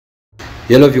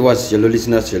Hello viewers, hello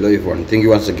listeners, hello everyone. Thank you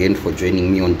once again for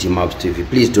joining me on Team Ups TV.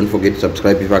 Please don't forget to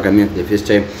subscribe if you are coming for the first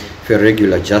time. If you're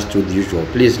regular, just with the usual,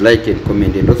 please like and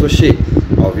comment and also share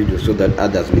our video so that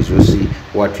others may also see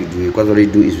what we do. Because what we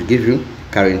do is we give you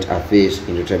current affairs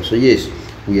in the time. So yes,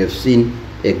 we have seen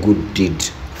a good deed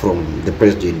from the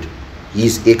president,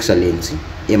 His Excellency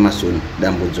Emmerson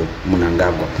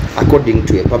Mnangagwa, according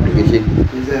to a publication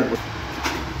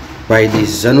by the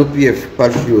ZANU-PF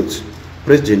Patriots.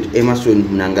 President Emmerson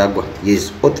Mnangagwa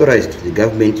has authorized the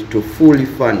government to fully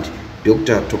fund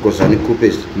Dr. Thokozani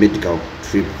Khupe's medical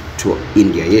trip to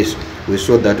India. Yes, we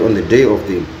saw that on the day of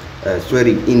the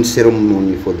swearing-in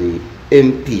ceremony for the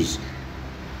MPs.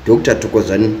 Dr.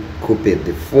 Thokozani Khupe,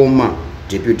 the former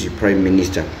Deputy Prime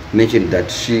Minister, mentioned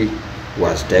that she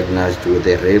was diagnosed with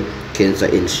a rare cancer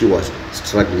and she was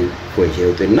struggling for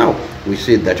health. And now we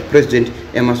see that President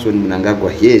Emmerson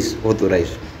Mnangagwa has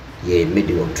authorized a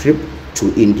medical trip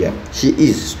to India. She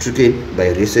is stricken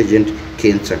by resurgent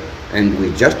cancer, and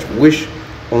we just wish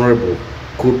Honorable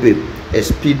Khupe a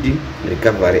speedy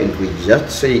recovery, and we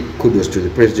just say kudos to the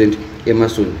President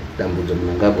Emmerson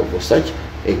Mnangagwa for such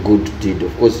a good deed.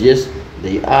 Of course, yes,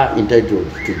 they are entitled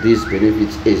to these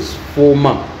benefits as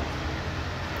former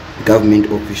government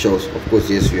officials. Of course,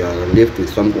 yes, we are left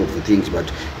with some of the things,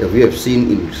 but we have seen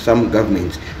in some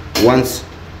governments, once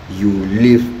you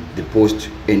leave the post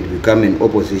and become an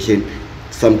opposition,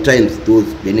 sometimes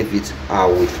those benefits are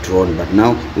withdrawn. But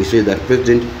now we say that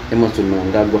President Emmerson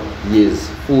Mnangagwa is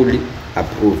fully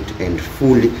approved and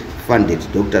fully funded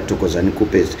Dr. Thokozani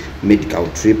Khupe's medical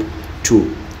trip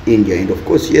to India. And of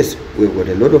course, yes, we've got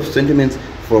a lot of sentiments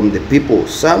from the people.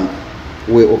 Some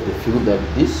were of the view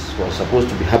that this was supposed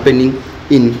to be happening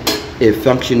in a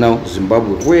functional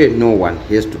Zimbabwe where no one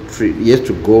has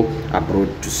to go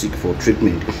abroad to seek for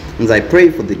treatment. And I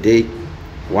pray for the day,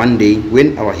 one day,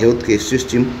 when our healthcare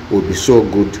system will be so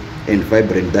good and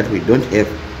vibrant that we don't have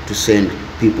to send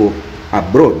people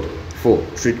abroad for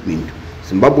treatment.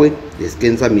 Zimbabwe, there's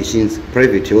cancer machines,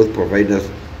 private health providers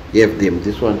have them.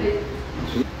 This one.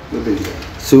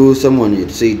 So someone had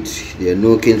said there are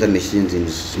no cancer machines in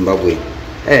Zimbabwe,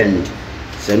 and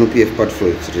ZANU-PF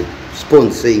Patriots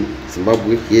response saying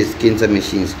Zimbabwe has cancer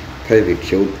machines, private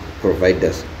health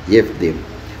providers have them.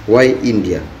 Why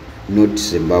India, not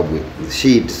Zimbabwe?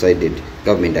 She decided,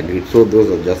 government agreed. So those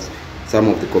are just some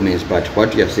of the comments, but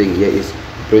what you are saying here is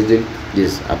the president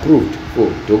is approved for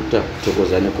Dr.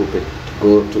 Thokozani Khupe to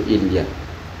go to India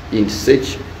in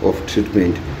search of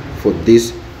treatment for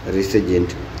this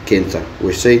resurgent cancer.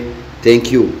 We say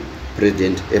thank you,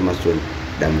 President Emmerson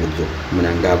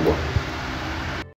Mnangagwa.